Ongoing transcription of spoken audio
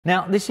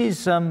Now, this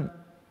is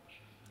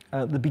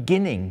the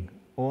beginning,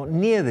 or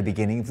near the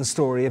beginning, of the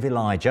story of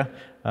Elijah,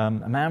 a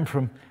man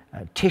from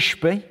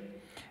Tishbe,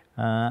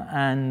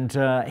 and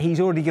he's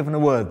already given a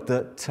word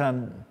that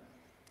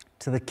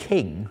to the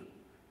king,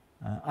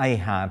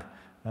 Ahab,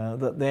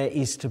 that there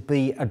is to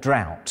be a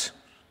drought.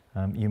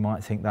 You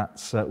might think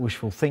that's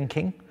wishful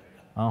thinking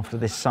after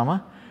this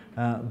summer,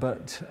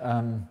 but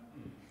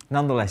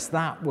nonetheless,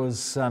 that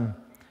was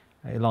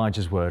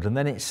Elijah's word. And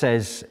then it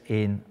says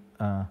in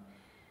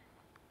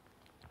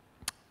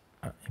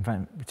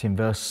fact, it's in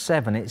verse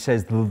 7, it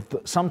says,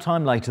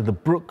 sometime later the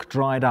brook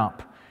dried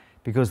up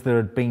because there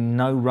had been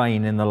no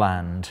rain in the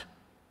land.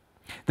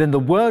 Then the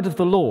word of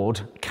the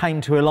Lord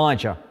came to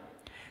Elijah,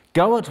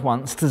 "Go at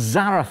once to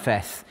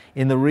Zarephath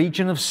in the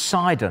region of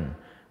Sidon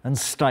and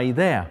stay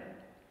there.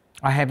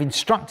 I have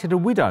instructed a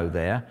widow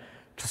there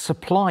to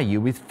supply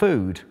you with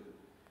food."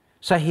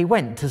 So he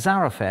went to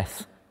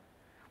Zarephath.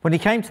 When he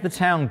came to the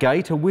town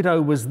gate, a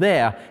widow was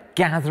there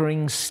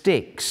gathering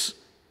sticks.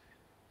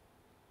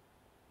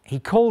 He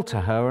called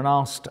to her and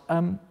asked,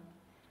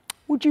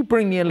 "Would you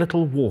bring me a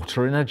little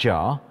water in a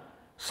jar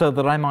so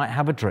that I might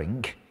have a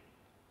drink?"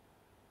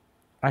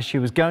 As she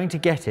was going to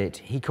get it,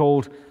 he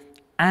called,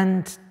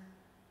 "And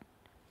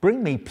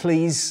bring me,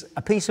 please,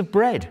 a piece of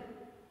bread."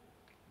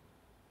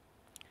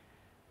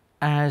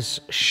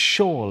 "As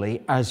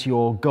surely as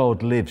your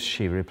God lives,"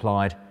 she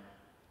replied,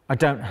 "I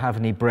don't have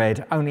any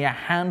bread, only a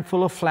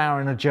handful of flour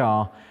in a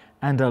jar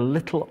and a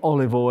little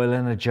olive oil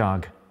in a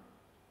jug.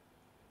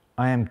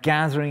 I am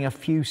gathering a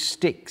few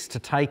sticks to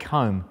take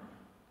home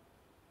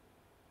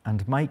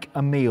and make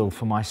a meal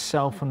for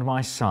myself and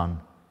my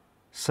son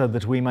so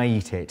that we may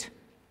eat it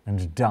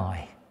and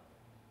die."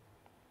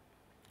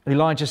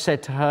 Elijah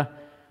said to her,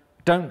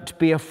 "Don't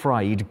be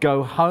afraid.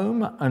 Go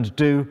home and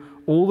do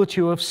all that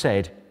you have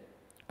said.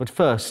 But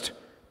first,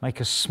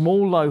 make a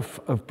small loaf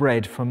of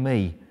bread for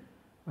me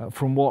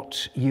from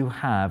what you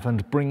have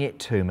and bring it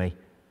to me.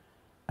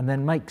 And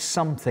then make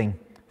something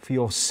for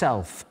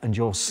yourself and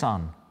your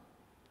son.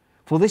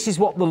 For this is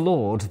what the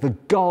Lord, the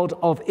God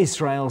of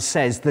Israel,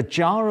 says, the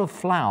jar of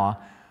flour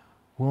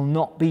will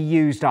not be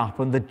used up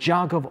and the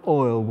jug of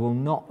oil will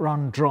not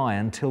run dry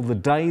until the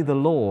day the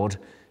Lord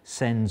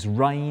sends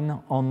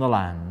rain on the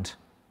land."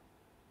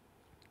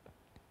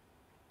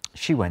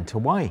 She went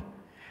away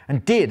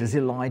and did as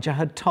Elijah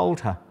had told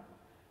her.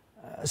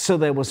 So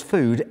there was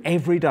food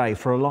every day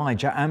for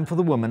Elijah and for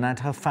the woman and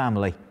her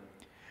family.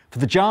 For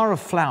the jar of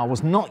flour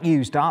was not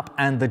used up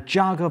and the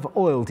jug of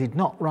oil did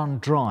not run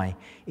dry,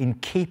 in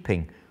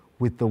keeping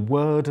with the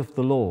word of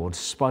the Lord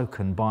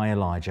spoken by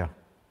Elijah.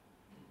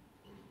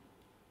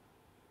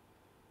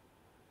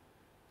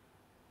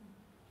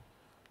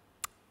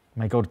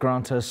 May God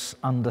grant us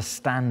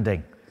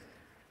understanding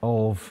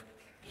of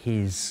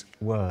his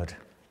word.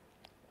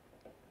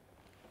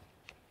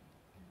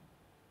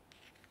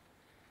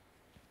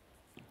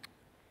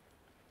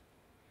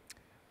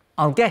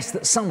 I'll guess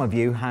that some of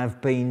you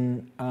have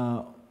been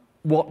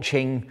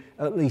watching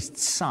at least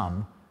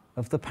some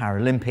of the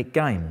Paralympic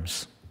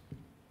Games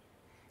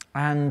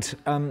and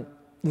the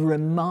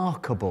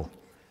remarkable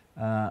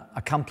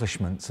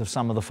accomplishments of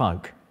some of the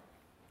folk.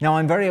 Now,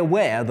 I'm very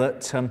aware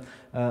that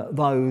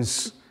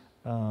those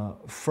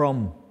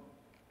from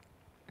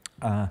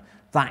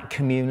that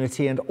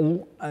community and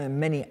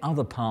many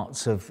other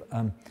parts of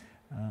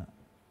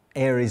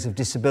areas of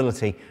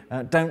disability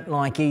don't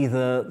like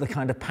either the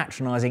kind of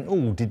patronising,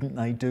 "Oh, didn't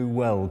they do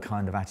well"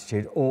 kind of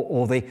attitude,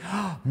 or the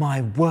 "Oh,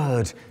 my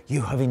word,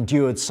 you have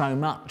endured so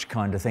much"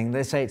 kind of thing.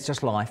 They say it's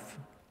just life.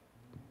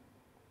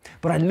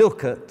 But I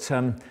look at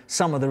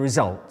some of the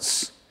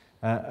results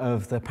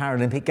of the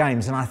Paralympic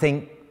Games and I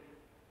think,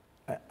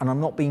 and I'm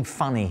not being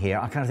funny here,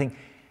 I kind of think,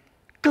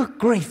 good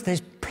grief,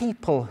 there's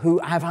people who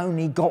have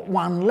only got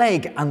one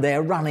leg and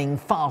they're running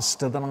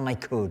faster than I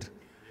could.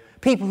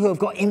 People who have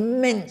got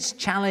immense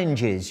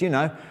challenges,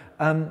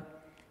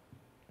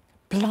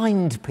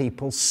 blind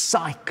people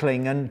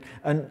cycling and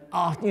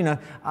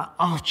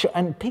archer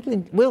and people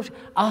in wheelchair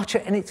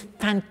archer, and it's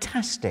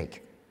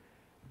fantastic.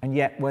 And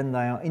yet when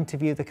they are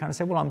interviewed, they kind of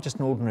say, "Well, I'm just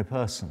an ordinary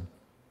person."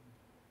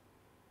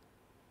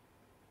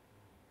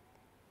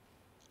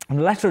 And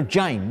the letter of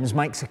James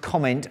makes a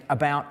comment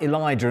about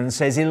Elijah and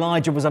says,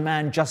 Elijah was a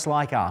man just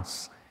like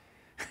us.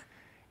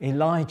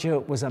 Elijah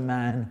was a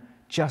man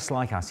just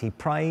like us. He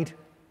prayed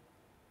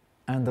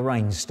and the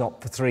rain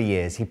stopped for 3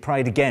 years. He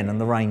prayed again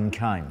and the rain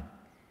came.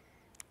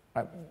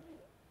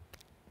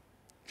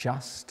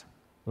 Just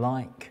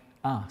like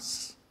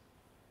us.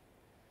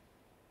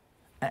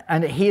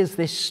 And here's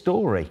this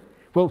story.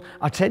 Well,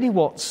 I'll tell you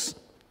what's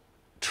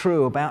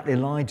true about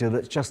Elijah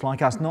that's just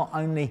like us. Not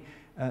only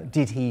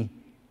did he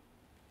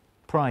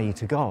pray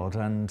to God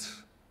and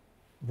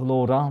the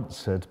Lord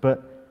answered,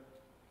 but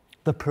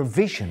the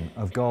provision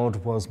of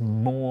God was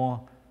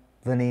more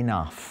than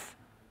enough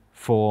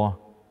for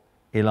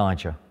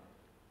Elijah.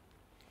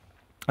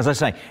 As I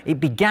say, it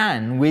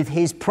began with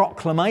his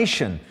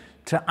proclamation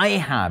to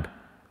Ahab,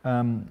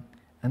 an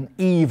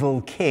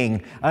evil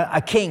king, a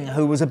king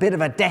who was a bit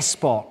of a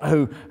despot,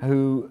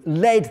 who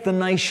led the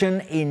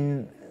nation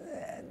in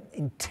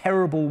in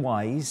terrible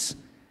ways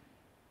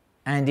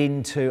and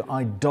into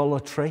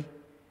idolatry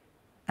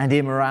and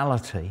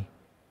immorality,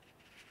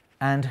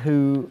 and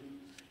who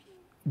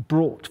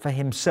brought for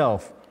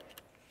himself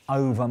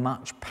over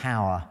much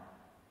power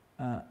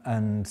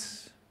and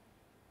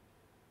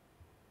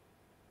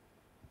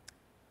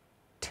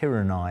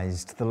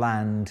tyrannized the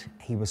land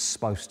he was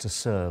supposed to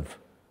serve.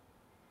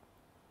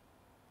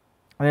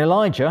 And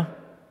Elijah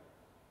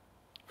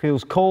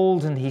feels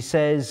called, and he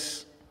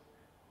says,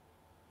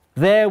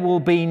 "There will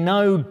be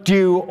no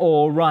dew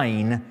or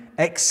rain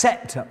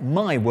except at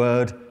my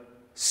word,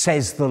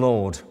 says the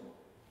Lord."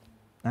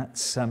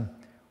 That's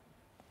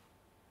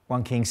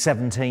 1 Kings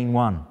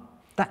 17:1.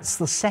 That's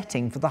the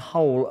setting for the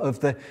whole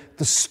of the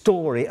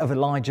story of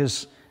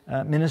Elijah's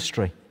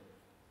ministry.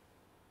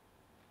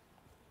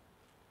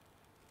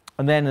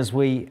 And then, as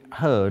we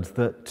heard,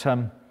 that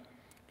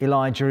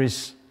Elijah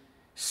is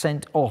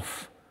sent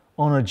off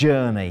on a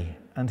journey,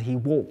 and he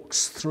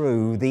walks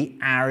through the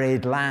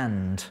arid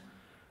land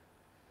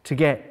to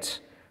get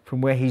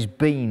from where he's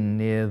been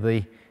near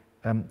the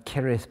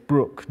Kerith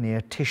Brook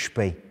near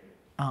Tishbe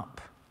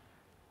up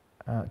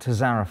to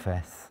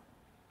Zarephath.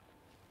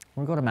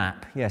 We've got a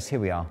map. Yes,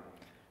 here we are.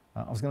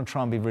 I was going to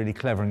try and be really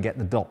clever and get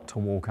the dot to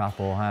walk up,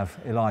 or have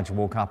Elijah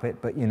walk up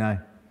it, but you know,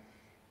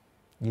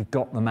 you've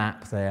got the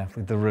map there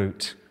with the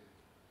route.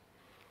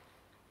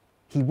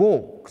 He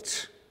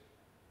walked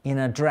in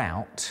a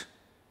drought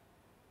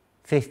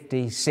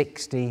 50,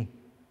 60,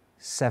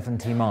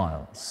 70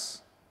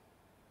 miles.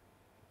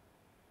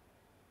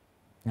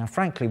 Now,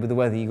 frankly, with the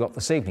weather you got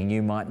this evening,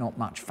 you might not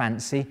much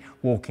fancy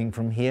walking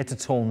from here to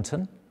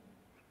Taunton.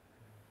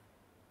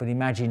 But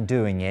imagine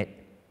doing it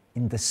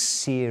in the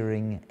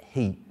searing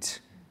heat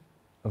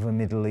of a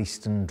Middle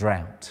Eastern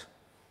drought.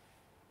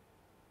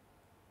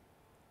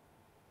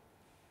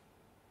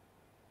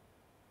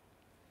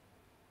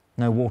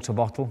 No water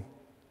bottle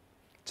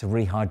to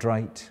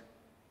rehydrate,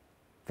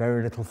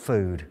 very little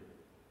food.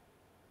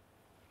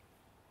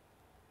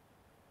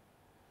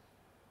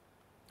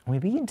 And we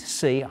begin to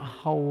see a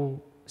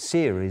whole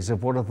series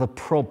of what are the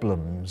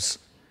problems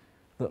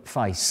that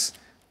face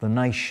the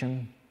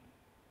nation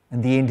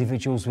and the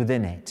individuals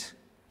within it.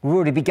 We've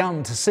already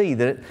begun to see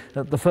that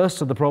the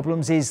first of the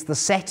problems is the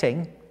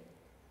setting.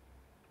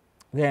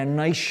 Their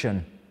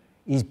nation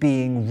is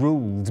being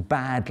ruled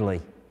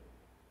badly.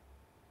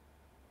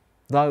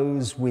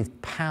 Those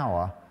with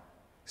power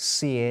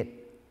see it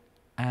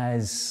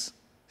as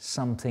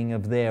something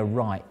of their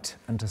right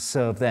and to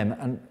serve them.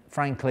 And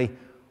frankly,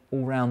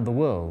 all around the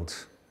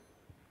world,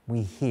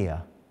 we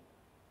hear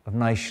of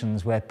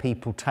nations where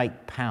people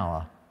take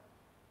power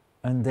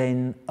and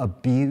then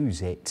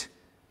abuse it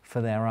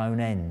for their own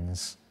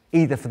ends,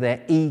 either for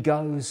their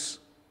egos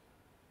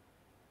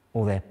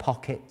or their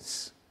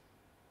pockets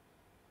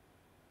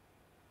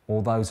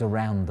or those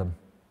around them,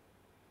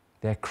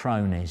 their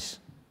cronies.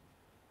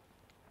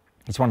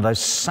 It's one of those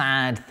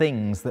sad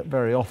things that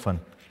very often,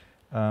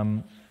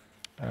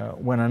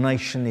 when a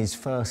nation is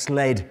first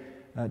led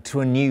to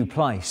a new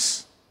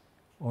place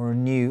or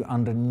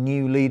under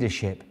new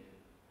leadership,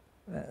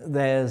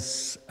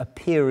 there's a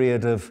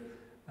period of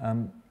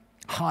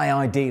high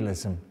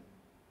idealism,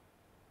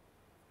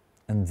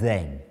 and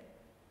then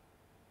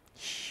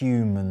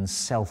human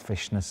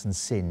selfishness and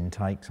sin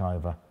takes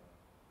over.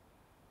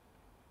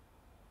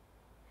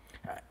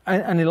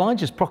 And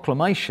Elijah's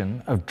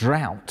proclamation of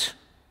drought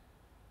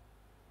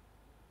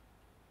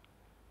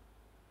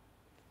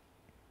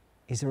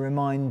is a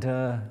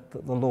reminder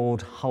that the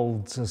Lord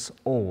holds us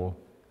all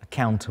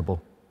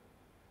accountable.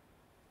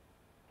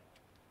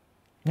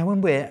 Now,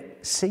 when we're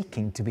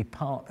seeking to be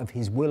part of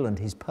His will and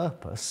His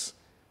purpose,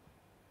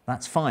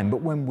 that's fine.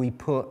 But when we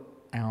put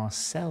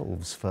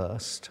ourselves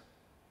first,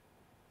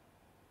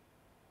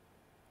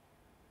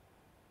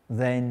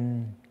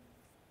 then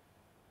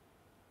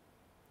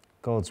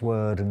God's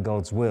word and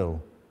God's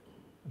will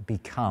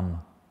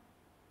become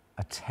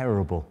a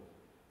terrible,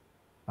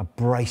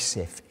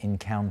 abrasive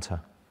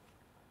encounter.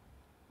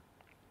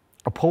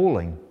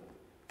 Appalling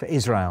for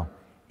Israel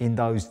in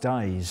those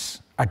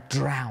days. A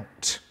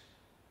drought,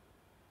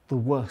 the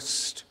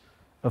worst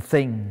of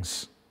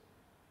things.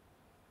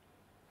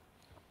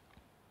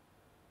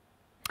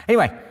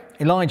 Anyway,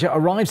 Elijah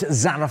arrives at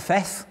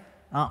Zarephath,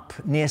 up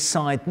near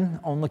Sidon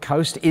on the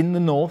coast in the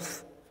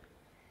north.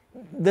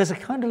 There's a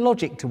kind of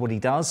logic to what he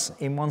does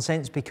in one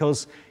sense,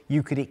 because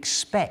you could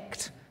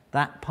expect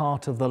that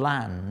part of the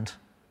land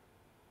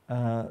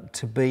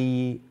to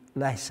be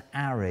less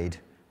arid,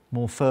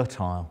 more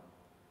fertile.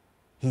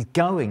 He's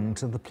going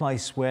to the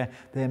place where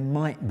there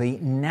might be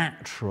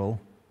natural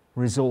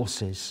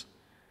resources.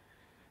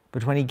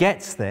 But when he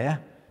gets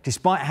there,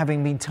 despite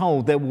having been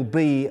told there will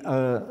be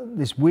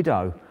this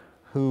widow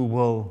who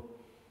will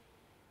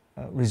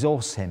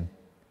resource him,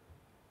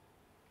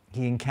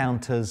 he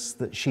encounters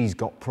that she's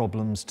got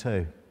problems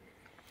too.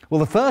 Well,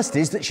 the first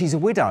is that she's a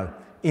widow.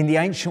 In the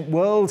ancient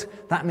world,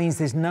 that means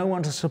there's no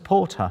one to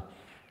support her.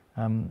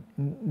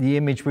 The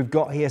image we've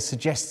got here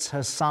suggests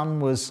her son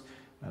was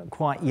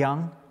quite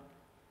young,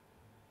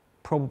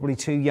 probably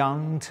too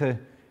young to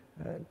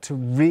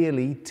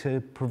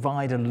to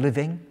provide a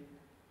living.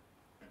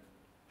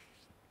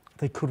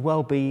 They could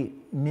well be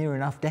near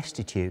enough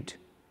destitute.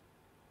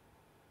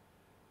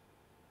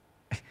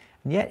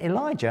 And yet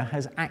Elijah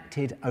has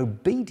acted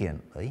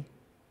obediently,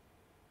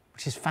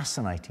 which is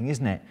fascinating,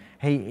 isn't it?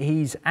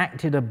 He's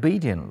acted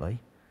obediently.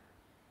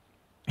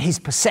 His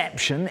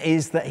perception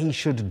is that he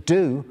should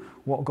do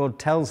what God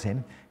tells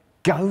him.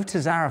 Go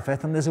to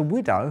Zarephath and there's a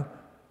widow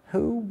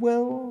who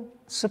will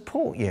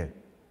support you.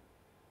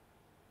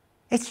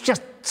 It's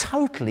just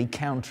totally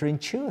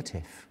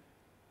counterintuitive.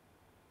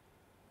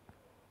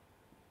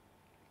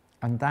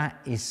 And that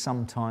is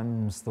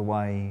sometimes the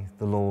way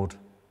the Lord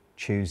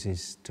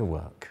chooses to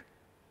work.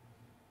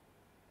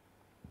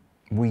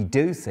 We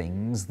do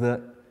things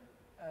that,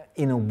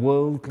 in a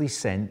worldly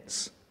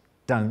sense,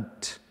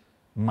 don't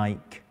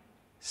make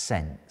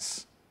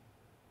sense.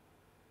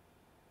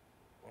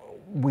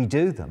 We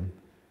do them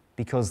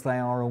because they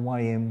are a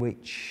way in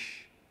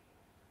which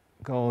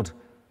God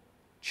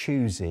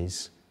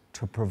chooses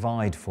to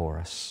provide for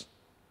us.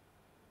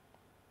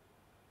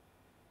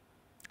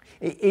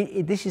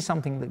 This is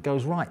something that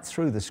goes right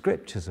through the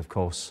Scriptures, of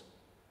course.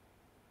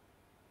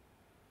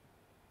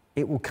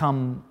 It will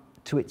come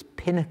to its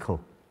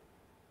pinnacle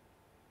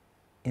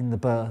in the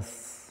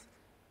birth,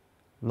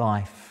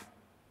 life,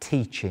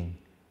 teaching,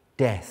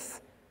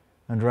 death,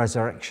 and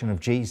resurrection of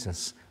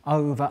Jesus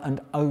over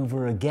and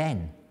over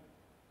again.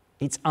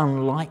 It's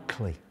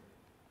unlikely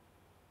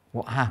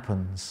what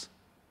happens.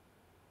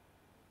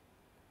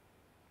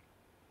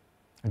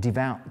 A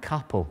devout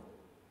couple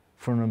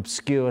from an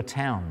obscure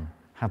town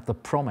have the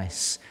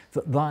promise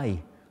that they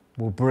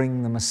will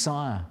bring the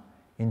Messiah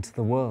into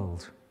the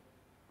world.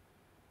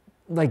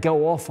 They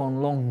go off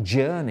on long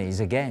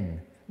journeys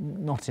again,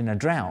 not in a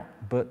drought,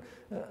 but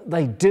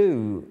they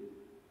do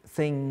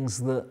things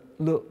that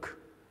look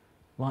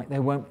like they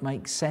won't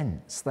make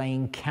sense. They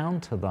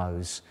encounter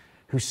those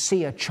who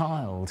see a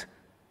child,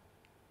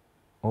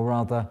 or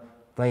rather,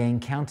 they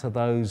encounter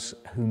those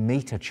who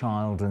meet a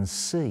child and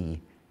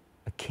see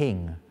a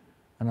king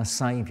and a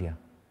saviour.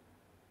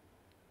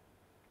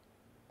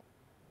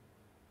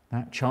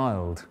 That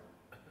child,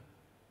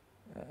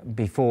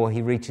 before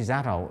he reaches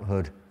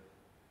adulthood,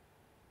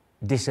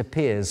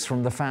 disappears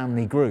from the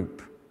family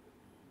group,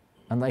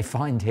 and they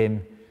find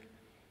him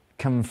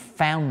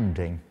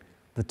confounding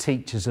the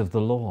teachers of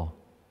the law.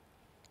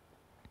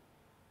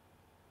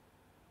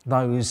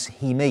 Those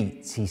he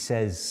meets, he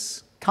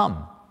says,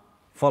 "Come,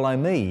 follow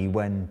me,"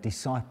 when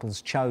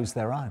disciples chose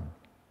their own.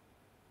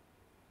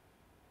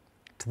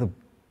 To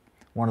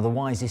one of the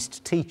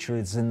wisest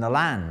teachers in the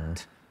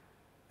land,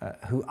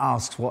 who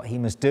asks what he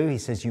must do, he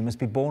says, "You must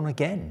be born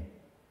again."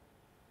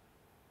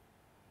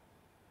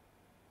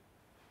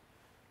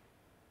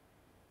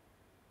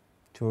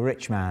 To a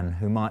rich man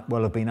who might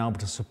well have been able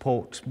to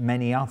support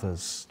many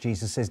others,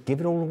 Jesus says, "Give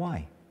it all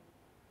away."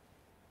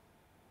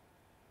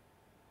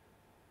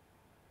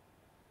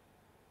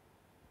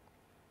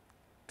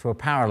 To a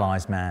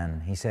paralysed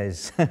man, he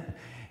says,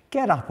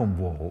 "Get up and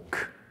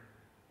walk."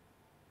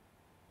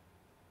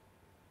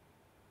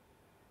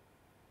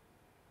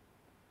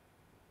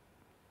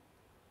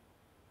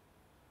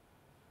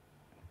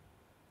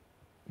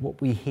 What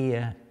we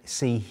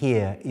see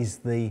here is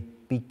the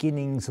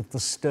beginnings of the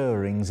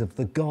stirrings of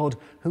the God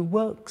who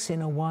works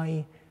in a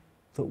way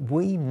that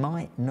we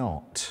might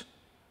not.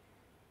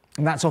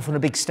 And that's often a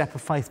big step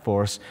of faith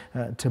for us,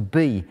 to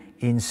be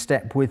in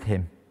step with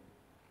him.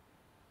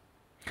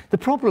 The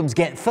problems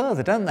get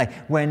further, don't they?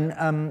 When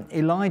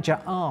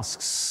Elijah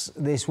asks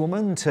this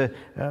woman to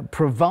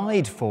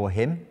provide for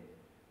him,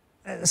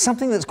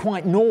 something that's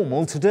quite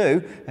normal to do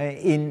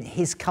in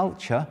his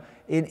culture,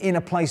 in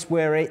a place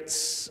where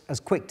it's as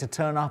quick to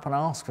turn up and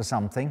ask for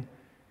something,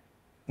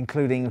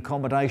 including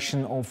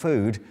accommodation or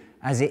food,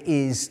 as it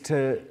is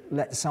to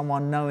let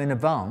someone know in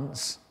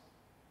advance,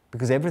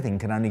 because everything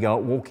can only go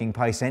at walking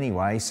pace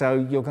anyway, so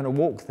you're going to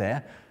walk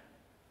there.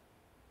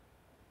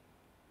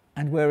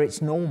 And where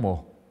it's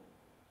normal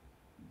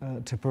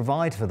to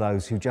provide for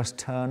those who just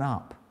turn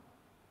up.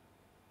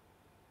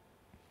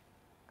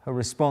 Her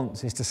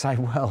response is to say,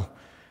 "Well,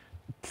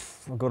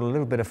 I've got a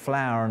little bit of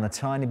flour and a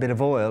tiny bit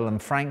of oil,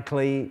 and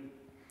frankly,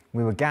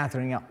 we were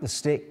gathering up the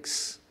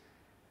sticks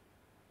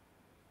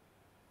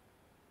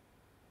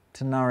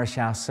to nourish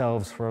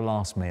ourselves for a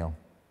last meal.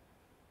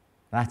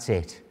 That's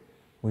it.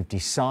 We've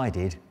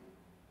decided,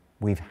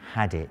 we've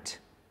had it."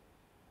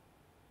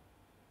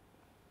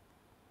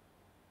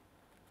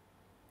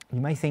 You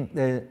may think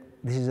that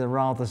this is a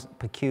rather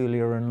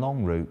peculiar and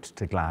long route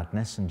to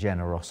gladness and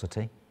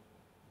generosity.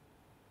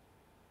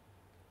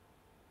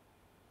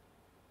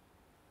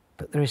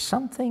 But there is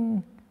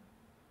something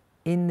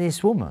in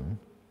this woman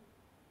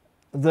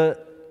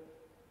that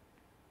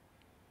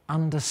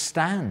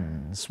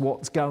understands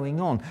what's going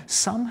on.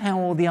 Somehow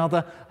or the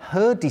other,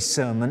 her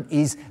discernment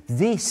is,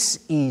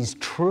 this is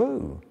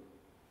true.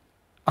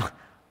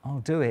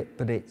 I'll do it,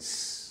 but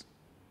it's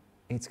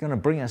going to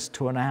bring us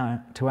to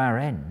our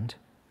end.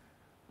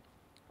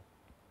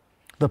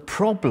 The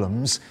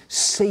problems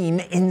seem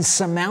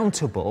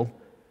insurmountable,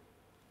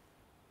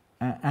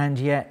 and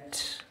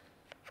yet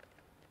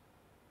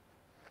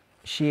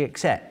she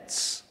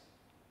accepts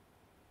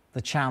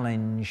the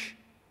challenge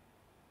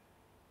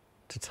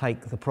to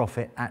take the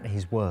prophet at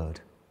his word.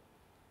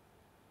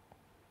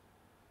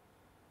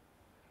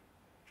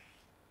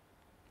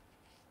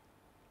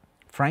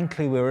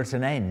 Frankly, we're at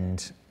an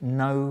end.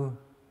 No,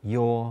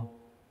 you're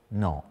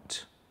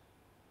not,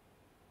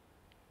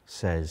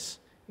 says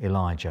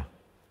Elijah.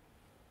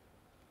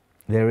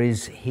 There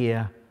is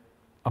here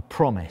a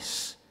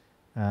promise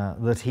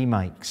that he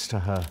makes to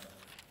her.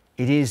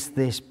 It is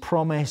this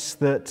promise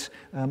that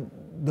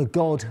the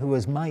God who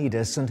has made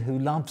us and who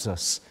loves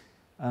us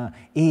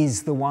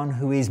is the one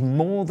who is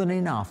more than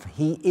enough.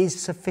 He is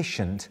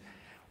sufficient.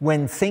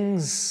 When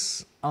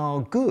things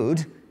are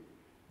good,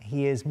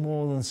 he is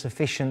more than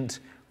sufficient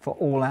for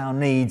all our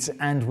needs,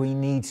 and we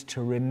need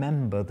to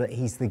remember that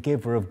he's the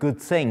giver of good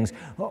things.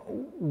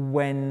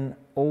 When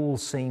all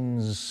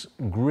seems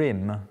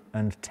grim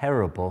and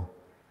terrible,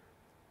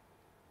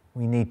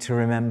 we need to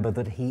remember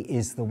that he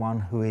is the one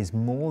who is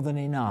more than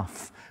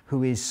enough,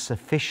 who is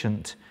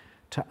sufficient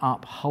to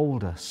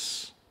uphold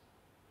us.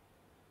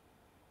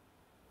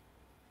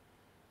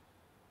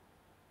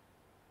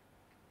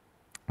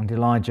 And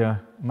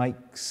Elijah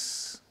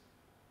makes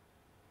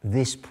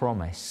this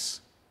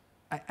promise.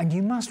 And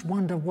you must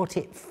wonder what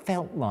it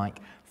felt like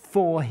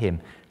for him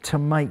to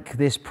make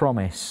this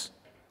promise.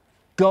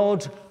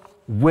 God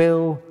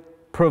will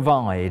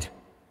provide.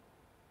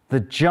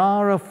 The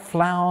jar of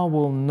flour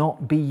will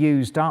not be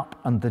used up,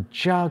 and the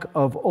jug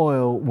of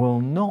oil will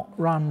not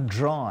run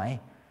dry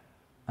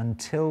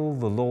until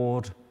the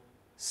Lord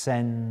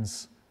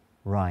sends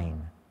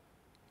rain.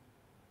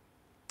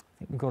 I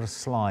think we've got a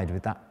slide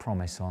with that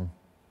promise on.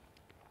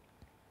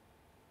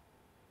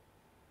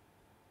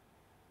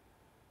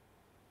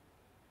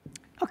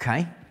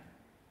 Okay,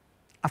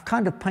 I've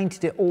kind of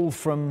painted it all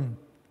from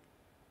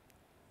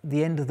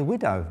the end of the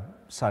widow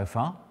so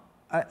far.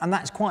 And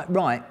that's quite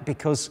right,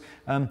 because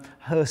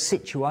her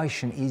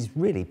situation is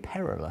really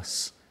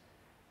perilous.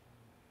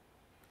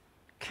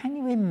 Can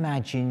you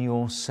imagine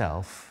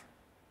yourself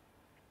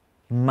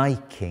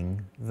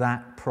making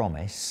that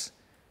promise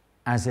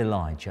as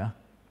Elijah,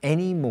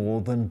 any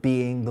more than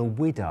being the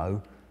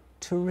widow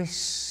to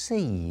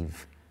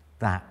receive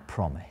that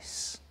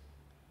promise?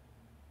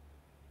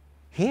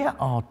 Here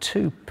are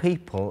two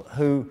people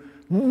who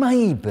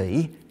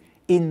maybe,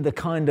 in the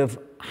kind of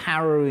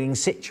harrowing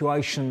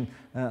situation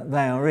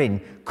they are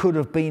in, could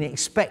have been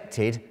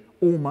expected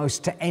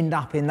almost to end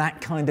up in that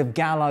kind of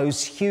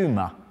gallows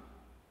humour.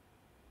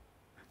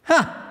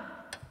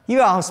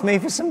 You asked me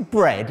for some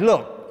bread.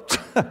 Look,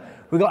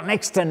 we got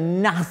next to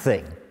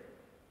nothing.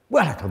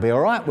 Well, it'll be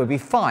all right, we'll be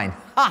fine.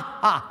 Ha,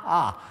 ha,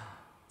 ha.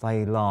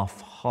 They laugh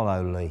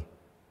hollowly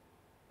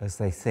as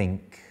they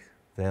think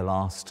their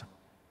last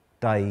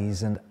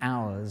days and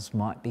hours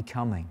might be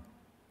coming.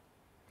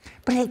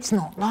 But it's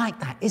not like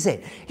that, is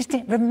it? Isn't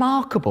it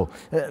remarkable?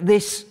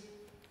 This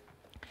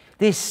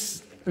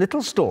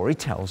little story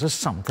tells us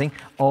something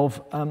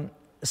of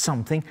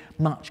something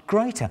much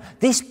greater.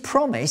 This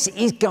promise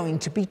is going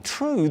to be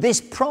true. This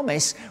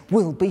promise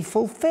will be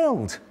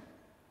fulfilled.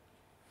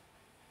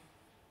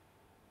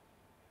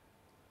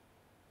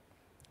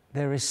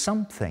 There is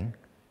something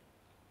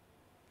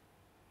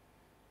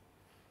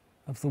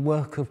of the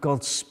work of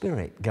God's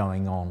Spirit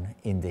going on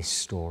in this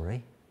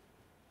story.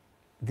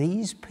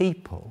 These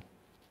people,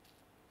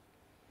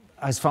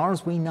 as far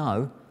as we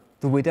know,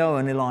 the widow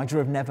and Elijah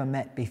have never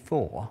met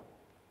before,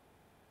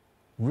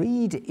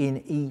 read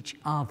in each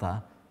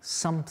other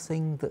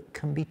something that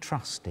can be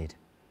trusted.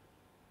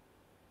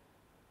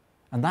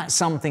 And that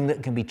something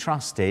that can be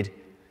trusted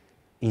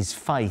is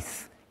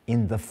faith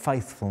in the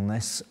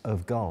faithfulness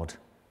of God.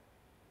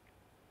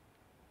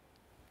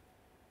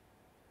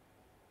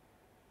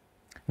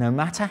 No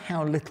matter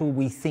how little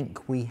we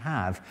think we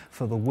have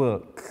for the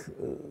work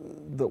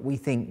that we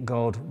think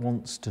God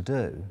wants to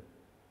do,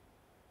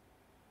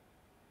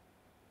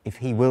 if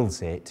he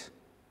wills it,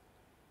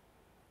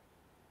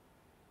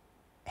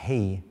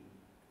 he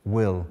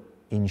will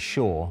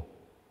ensure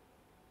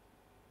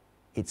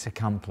it's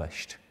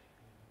accomplished.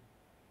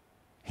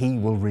 He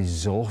will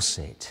resource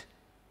it.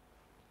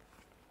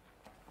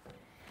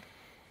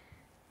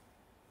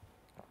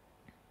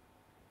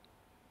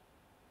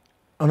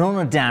 And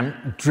on a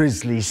damp,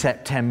 drizzly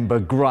September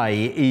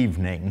grey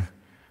evening,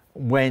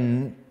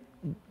 when,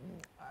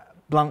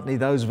 bluntly,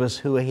 those of us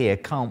who are here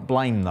can't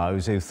blame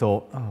those who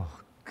thought, oh,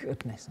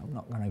 goodness, I'm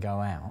not going to go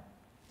out.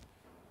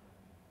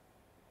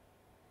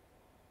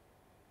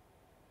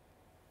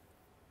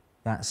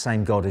 That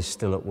same God is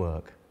still at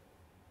work.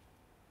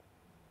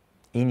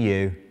 In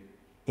you,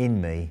 in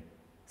me,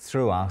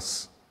 through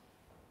us,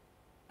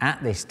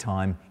 at this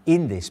time,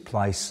 in this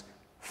place,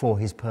 for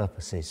his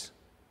purposes.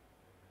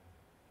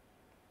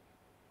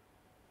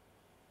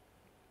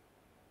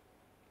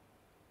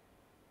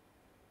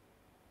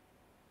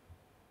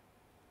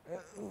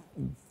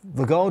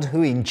 The God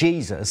who in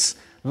Jesus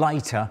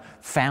later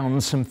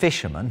found some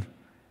fishermen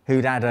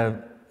who'd had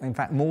in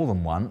fact more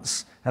than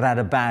once, had had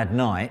a bad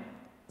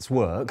night's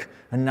work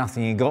and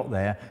nothing had got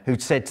there,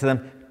 who'd said to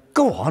them,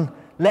 go on,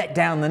 let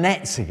down the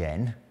nets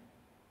again,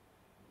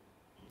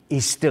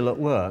 is still at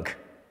work.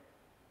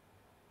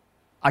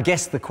 I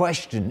guess the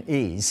question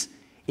is,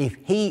 if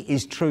he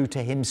is true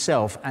to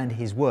himself and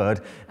his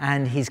word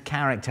and his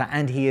character,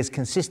 and he is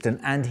consistent,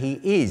 and he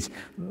is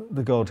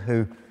the God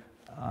who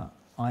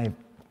I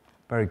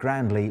very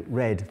grandly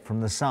read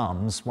from the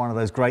Psalms, one of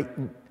those great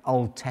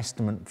Old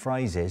Testament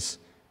phrases,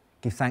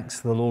 give thanks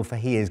to the Lord for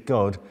he is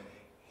God,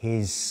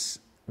 his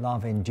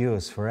love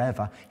endures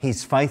forever,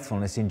 his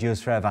faithfulness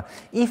endures forever.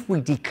 If we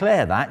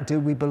declare that, do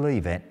we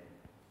believe it?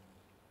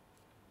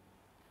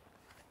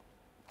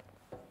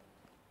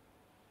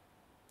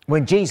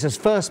 When Jesus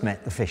first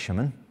met the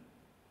fishermen,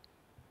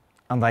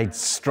 and they'd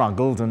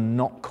struggled and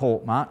not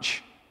caught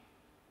much,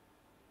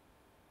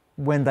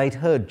 when they'd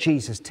heard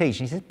Jesus teach,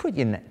 he said, put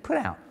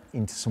out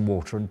into some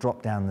water and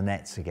drop down the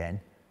nets again.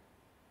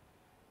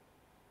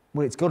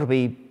 Well, it's got to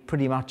be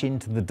pretty much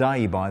into the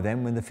day by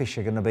then when the fish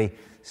are going to be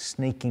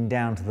sneaking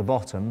down to the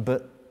bottom,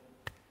 but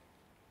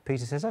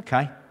Peter says,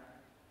 okay,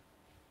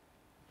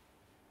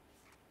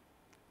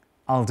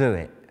 I'll do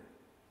it.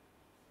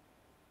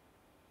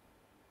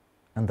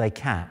 And they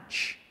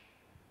catch,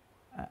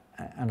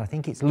 and I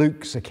think it's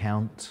Luke's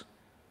account,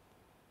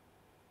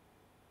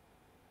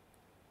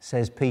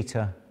 says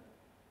Peter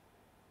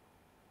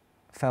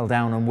fell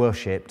down and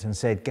worshipped and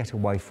said, get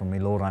away from me,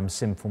 Lord, I'm a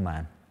sinful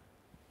man.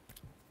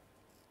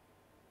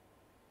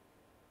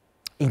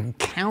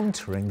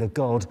 Encountering the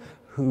God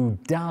who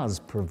does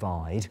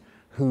provide,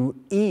 who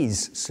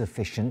is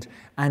sufficient,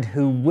 and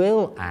who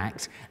will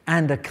act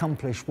and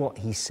accomplish what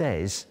he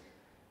says,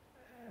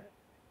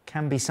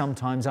 can be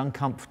sometimes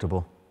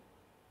uncomfortable.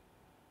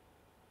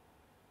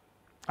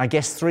 I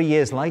guess 3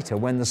 years later,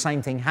 when the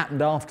same thing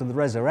happened after the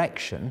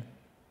resurrection,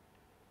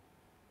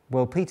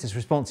 well, Peter's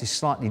response is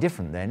slightly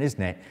different then,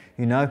 isn't it?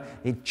 You know,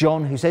 it's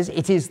John who says,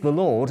 it is the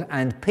Lord,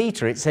 and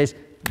Peter, it says,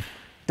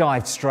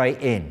 dived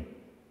straight in.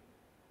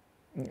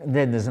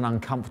 Then there's an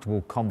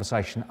uncomfortable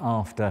conversation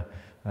after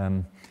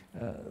the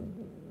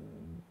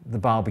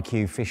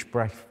barbecue fish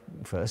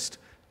breakfast,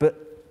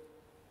 but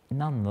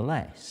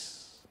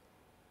nonetheless,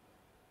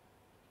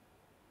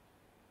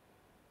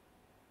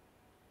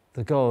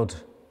 the God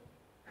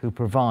who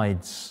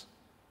provides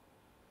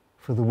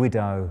for the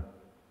widow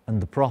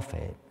and the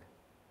prophet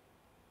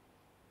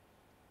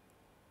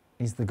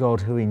is the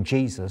God who in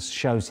Jesus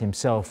shows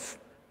himself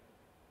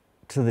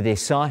to the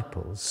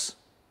disciples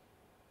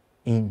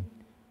and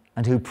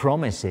who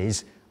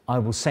promises, I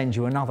will send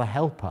you another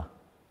helper,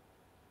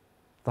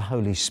 the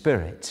Holy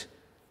Spirit,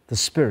 the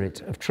Spirit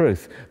of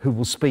truth, who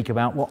will speak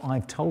about what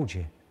I've told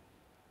you.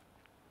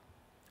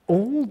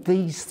 All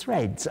these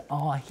threads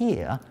are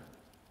here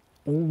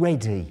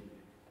already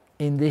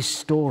in this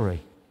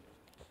story.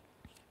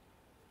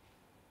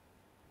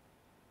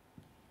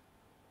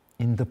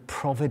 In the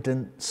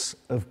providence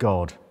of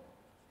God.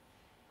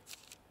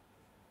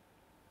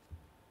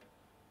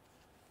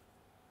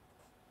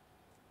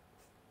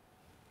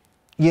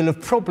 You'll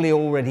have probably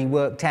already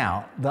worked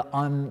out that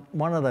I'm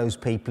one of those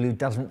people who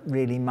doesn't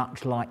really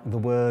much like the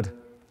word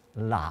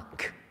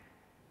luck,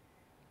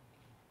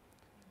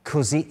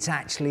 because it's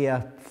actually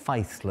a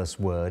faithless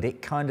word.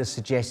 It kind of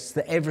suggests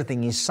that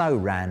everything is so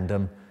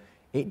random,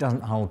 it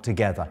doesn't hold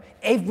together.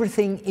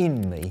 Everything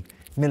in me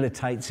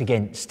militates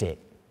against it.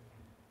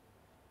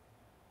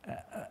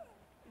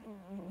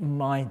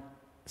 My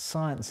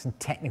science and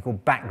technical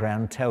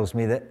background tells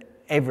me that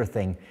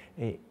everything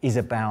is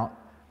about,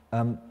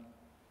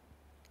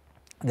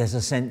 there's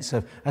a sense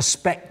of a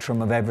spectrum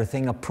of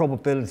everything, a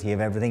probability of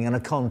everything, and a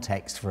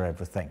context for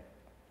everything.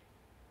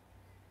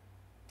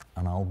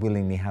 And I'll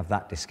willingly have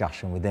that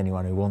discussion with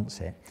anyone who wants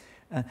it.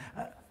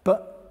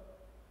 But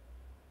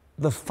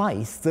the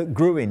faith that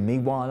grew in me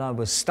while I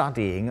was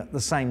studying at the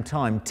same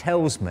time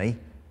tells me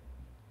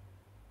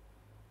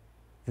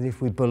that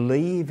if we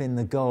believe in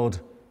the God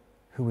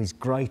who is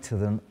greater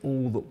than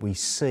all that we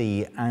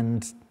see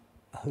and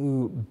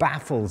who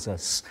baffles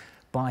us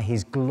by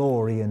his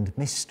glory and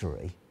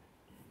mystery,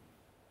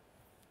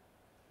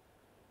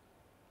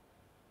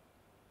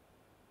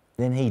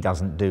 then he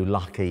doesn't do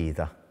luck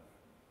either.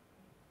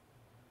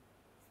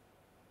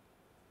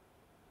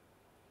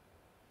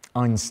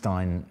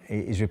 Einstein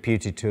is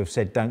reputed to have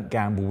said, don't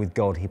gamble with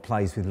God, he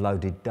plays with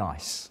loaded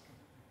dice,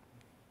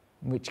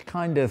 which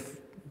kind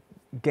of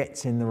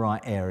gets in the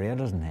right area,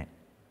 doesn't it?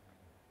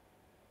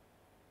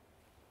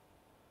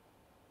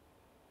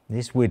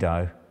 This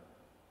widow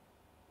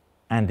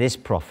and this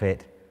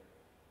prophet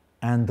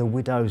and the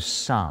widow's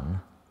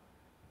son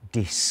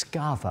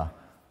discover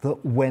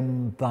that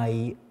when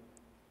they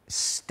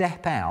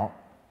step out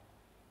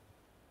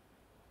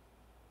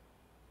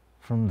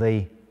from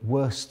the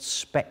worst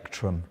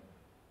spectrum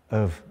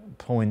of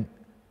point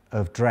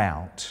of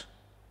drought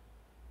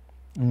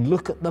and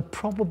look at the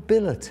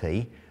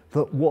probability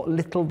that what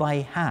little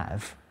they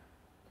have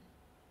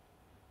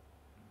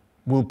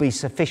will be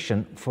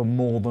sufficient for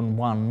more than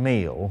one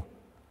meal,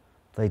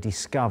 they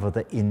discover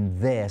that in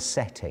their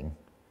setting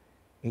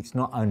it's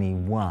not only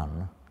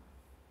one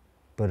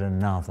but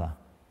another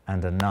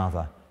and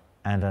another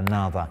and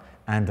another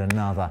and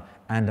another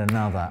and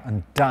another.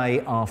 And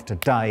day after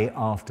day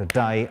after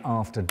day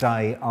after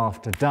day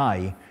after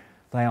day,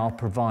 they are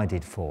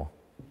provided for.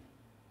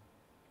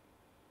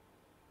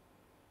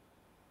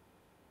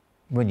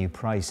 When you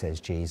pray, says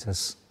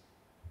Jesus,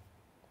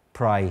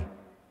 pray,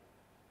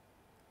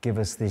 give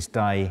us this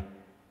day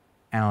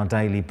our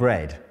daily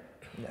bread.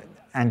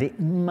 And it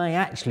may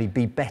actually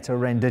be better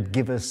rendered,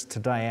 give us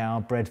today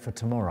our bread for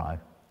tomorrow.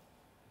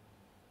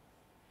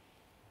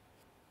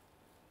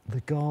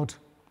 The God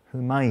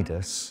who made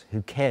us,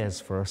 who cares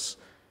for us,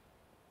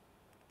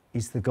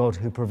 is the God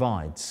who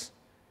provides.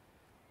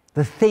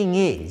 The thing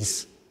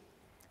is,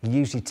 he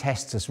usually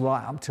tests us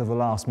right up till the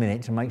last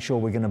minute to make sure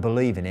we're going to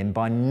believe in him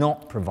by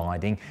not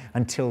providing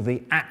until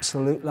the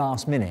absolute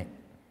last minute.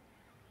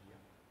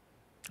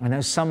 I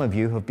know some of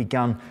you have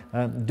begun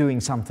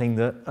doing something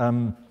that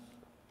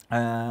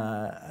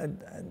a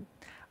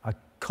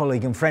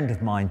colleague and friend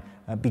of mine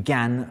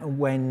began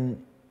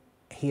when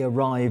he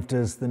arrived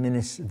as the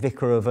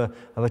vicar of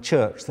a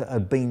church that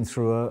had been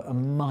through a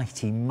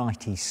mighty,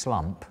 mighty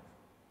slump,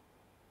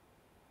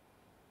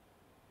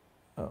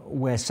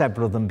 where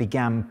several of them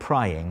began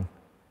praying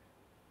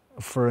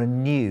for a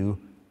new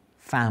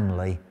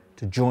family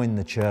to join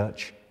the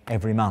church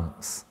every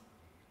month.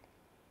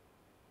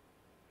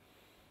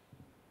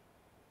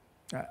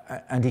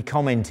 And he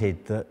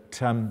commented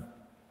that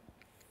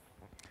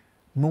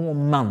more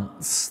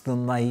months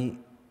than they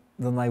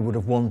would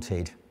have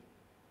wanted.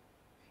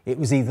 It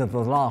was either the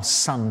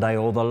last Sunday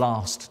or the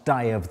last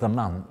day of the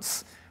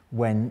month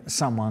when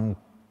someone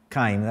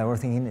came. They were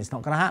thinking, it's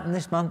not going to happen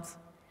this month.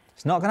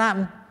 It's not going to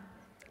happen.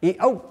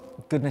 Oh,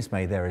 goodness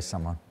me, there is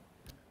someone.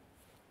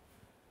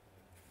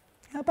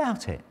 How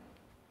about it?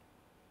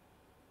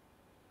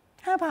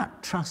 How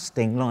about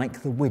trusting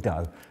like the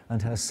widow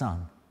and her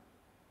son?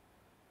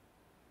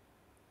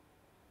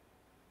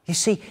 You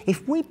see,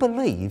 if we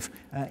believe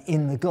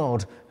in the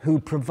God who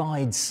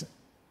provides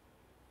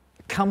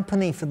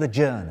company for the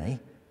journey,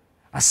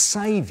 a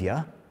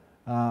saviour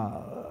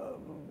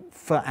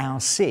for our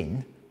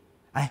sin,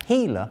 a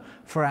healer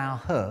for our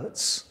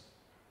hurts,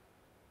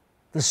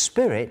 the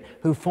Spirit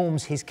who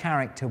forms his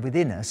character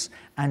within us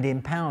and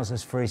empowers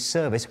us for his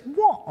service,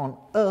 what on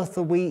earth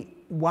are we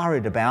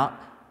worried about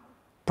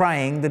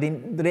praying that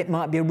it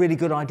might be a really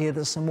good idea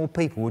that some more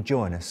people would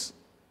join us?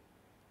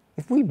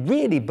 If we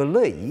really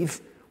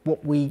believe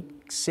what we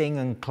sing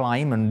and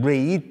claim and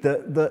read,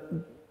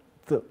 that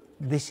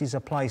this is a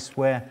place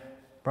where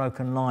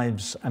broken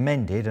lives are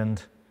mended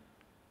and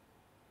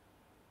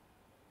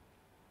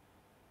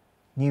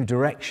new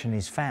direction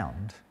is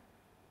found,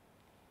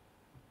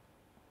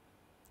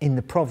 in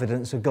the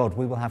providence of God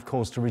we will have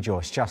cause to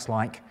rejoice, just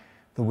like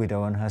the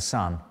widow and her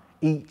son,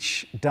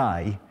 each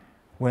day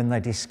when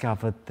they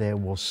discovered there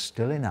was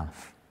still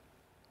enough.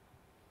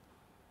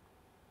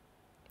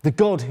 The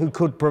God who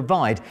could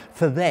provide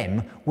for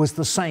them was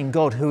the same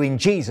God who in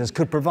Jesus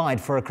could provide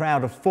for a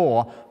crowd of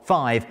 4,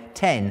 5,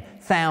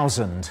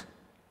 10,000,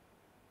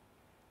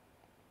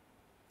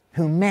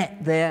 who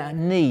met their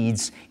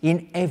needs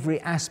in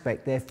every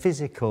aspect, their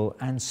physical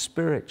and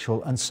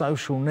spiritual and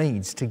social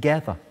needs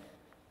together.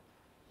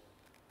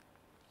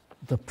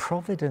 The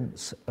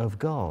providence of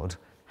God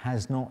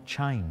has not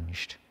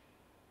changed.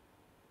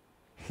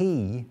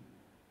 He,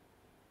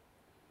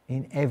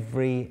 in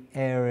every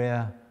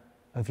area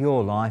of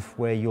your life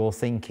where you're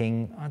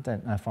thinking, I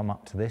don't know if I'm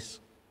up to this.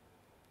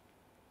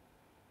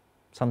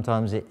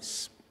 Sometimes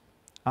it's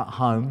at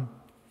home,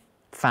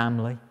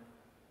 family.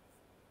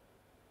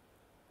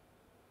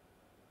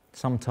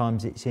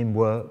 Sometimes it's in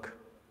work,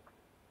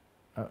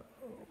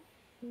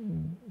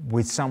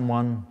 with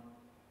someone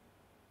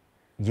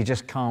you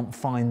just can't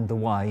find the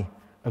way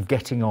of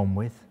getting on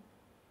with.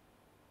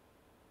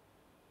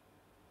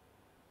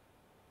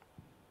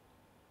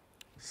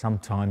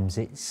 Sometimes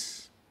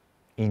it's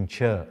in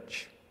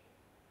church.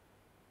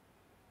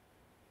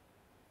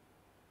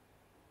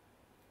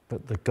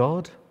 But the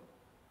God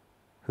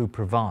who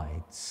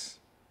provides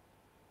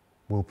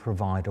will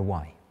provide a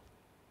way.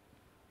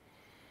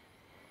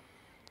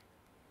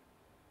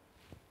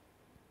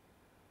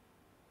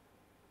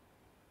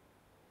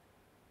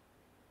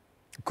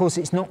 Of course,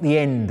 it's not the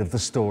end of the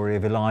story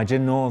of Elijah,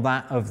 nor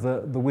that of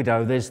the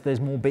widow.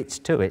 There's more bits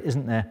to it,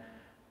 isn't there?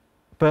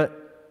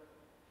 But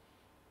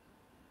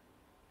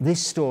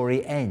this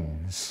story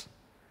ends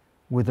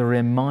with a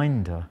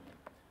reminder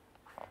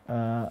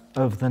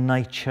of the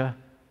nature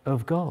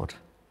of God.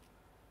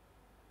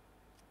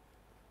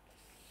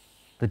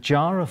 The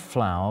jar of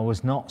flour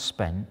was not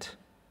spent,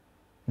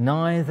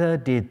 neither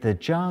did the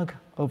jug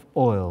of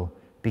oil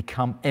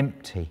become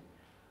empty,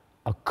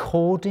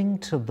 according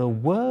to the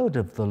word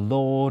of the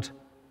Lord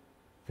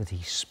that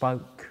he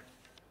spoke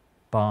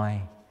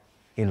by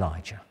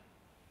Elijah.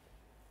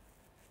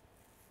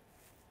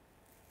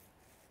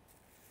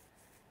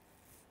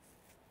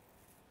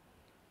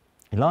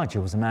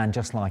 Elijah was a man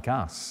just like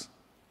us.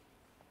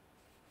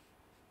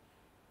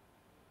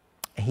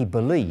 He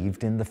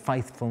believed in the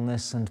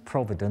faithfulness and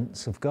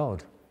providence of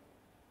God.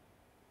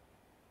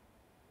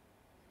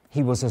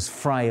 He was as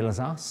frail as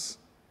us,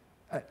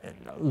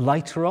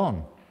 Later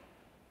on,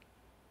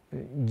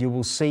 you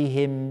will see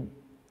him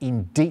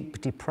in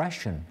deep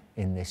depression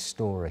in this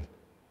story.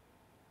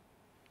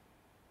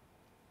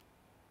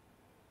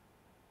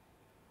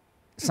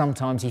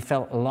 Sometimes he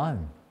felt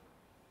alone.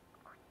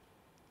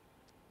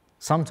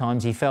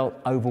 Sometimes he felt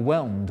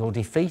overwhelmed or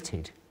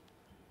defeated.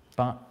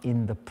 But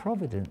in the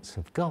providence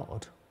of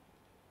God,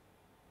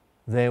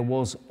 there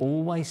was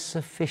always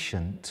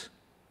sufficient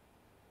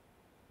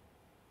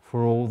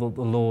for all that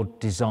the Lord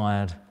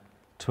desired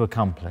to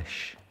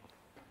accomplish.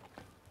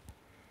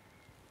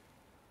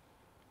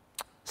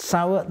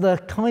 So at the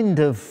kind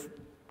of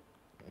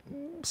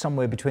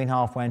somewhere between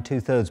halfway and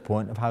two-thirds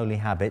point of Holy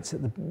Habits,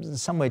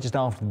 somewhere just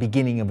after the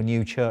beginning of a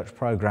new church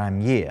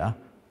programme year,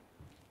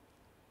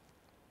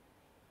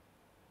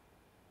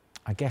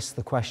 I guess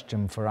the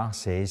question for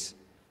us is,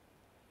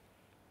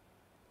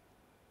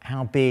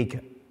 how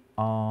big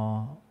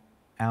are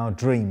our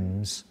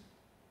dreams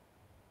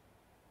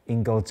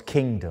in God's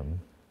kingdom?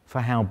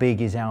 For how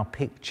big is our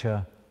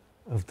picture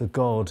of the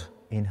God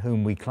in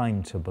whom we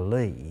claim to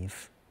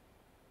believe?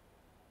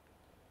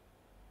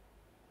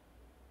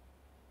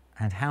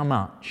 And how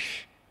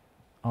much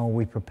are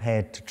we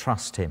prepared to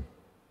trust him?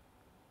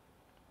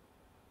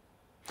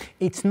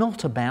 It's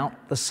not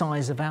about the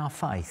size of our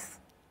faith.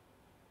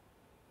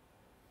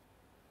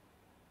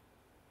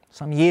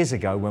 Some years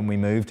ago when we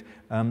moved,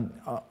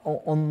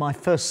 on my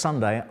first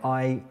Sunday,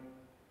 I,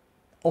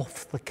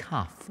 off the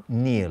cuff,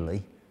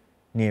 near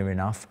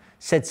enough,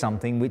 said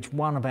something which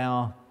one of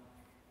our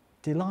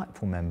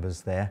delightful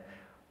members there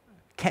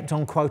kept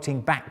on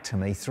quoting back to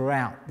me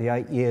throughout the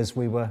 8 years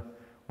we were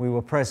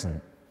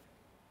present.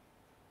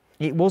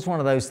 It was one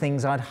of those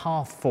things I'd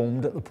half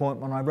formed at the point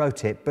when I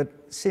wrote it, but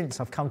since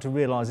I've come to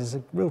realise there's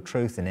a real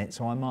truth in it,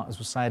 so I might as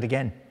well say it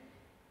again.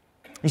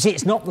 You see,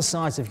 it's not the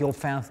size of your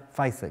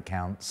faith that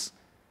counts,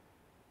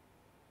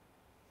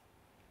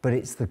 but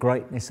it's the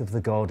greatness of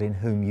the God in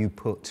whom you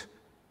put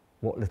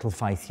what little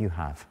faith you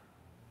have.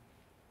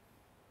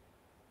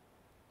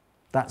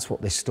 That's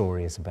what this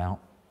story is about.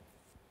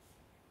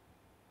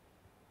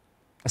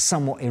 A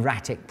somewhat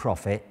erratic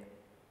prophet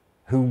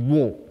who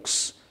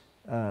walks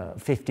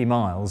 50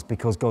 miles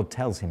because God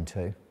tells him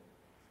to,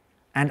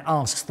 and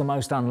asks the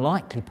most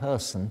unlikely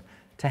person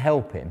to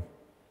help him.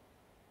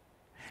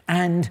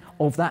 And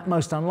of that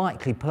most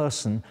unlikely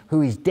person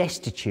who is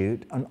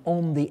destitute and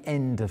on the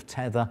end of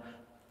tether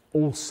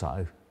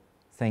also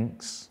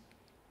thinks,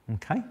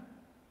 okay,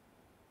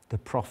 the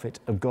prophet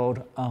of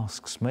God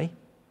asks me.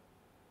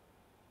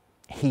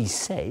 He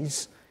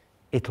says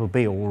it'll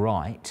be all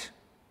right.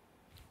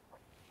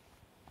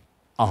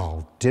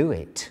 I'll do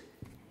it.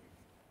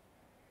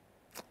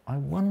 I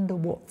wonder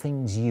what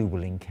things you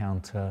will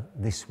encounter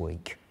this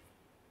week,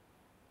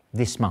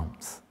 this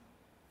month,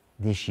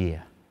 this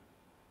year,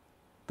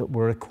 that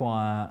will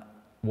require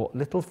what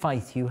little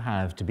faith you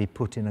have to be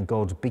put in a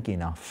God big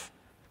enough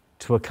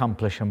to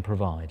accomplish and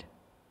provide.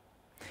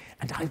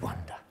 And I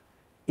wonder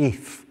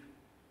if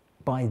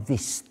by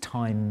this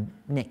time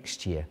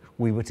next year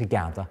we were to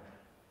gather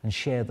and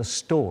share the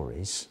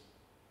stories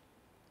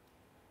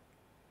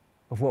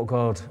of what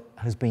God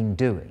has been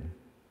doing,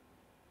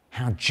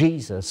 how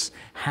Jesus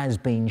has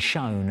been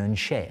shown and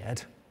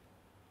shared.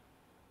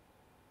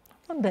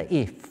 I wonder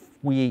if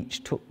we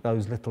each took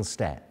those little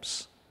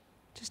steps.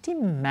 Just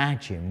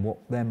imagine what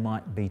there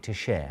might be to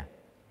share.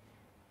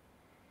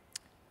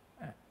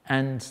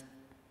 And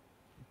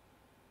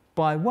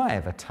by way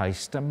of a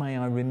taster, may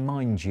I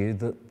remind you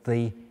that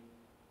the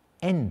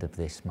end of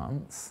this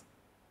month,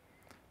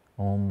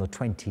 on the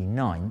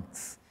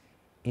 29th,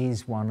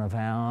 is one of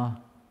our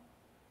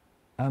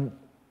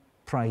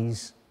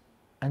praise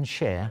and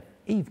share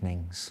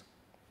evenings,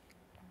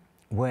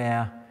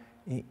 where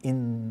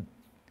in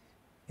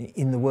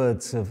the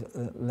words of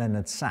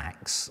Leonard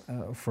Sachs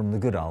from the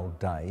good old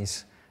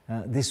days,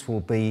 this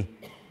will be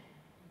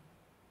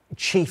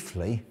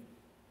chiefly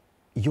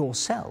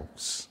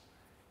yourselves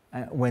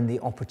when the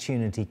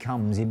opportunity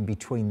comes in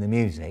between the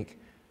music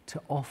to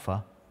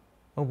offer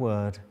a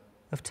word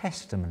of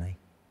testimony.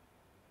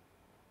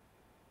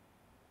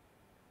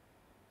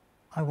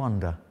 I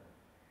wonder,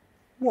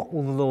 what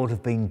will the Lord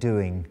have been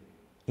doing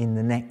in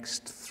the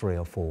next 3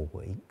 or 4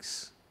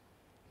 weeks?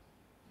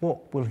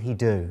 What will he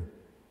do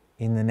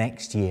in the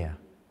next year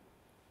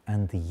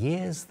and the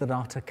years that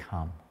are to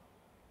come?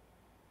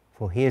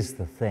 For here's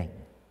the thing,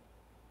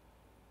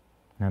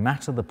 no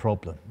matter the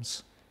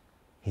problems,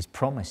 his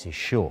promise is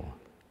sure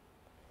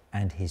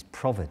and his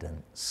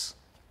providence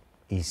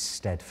is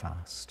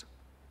steadfast.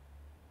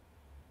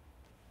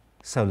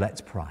 So let's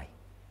pray.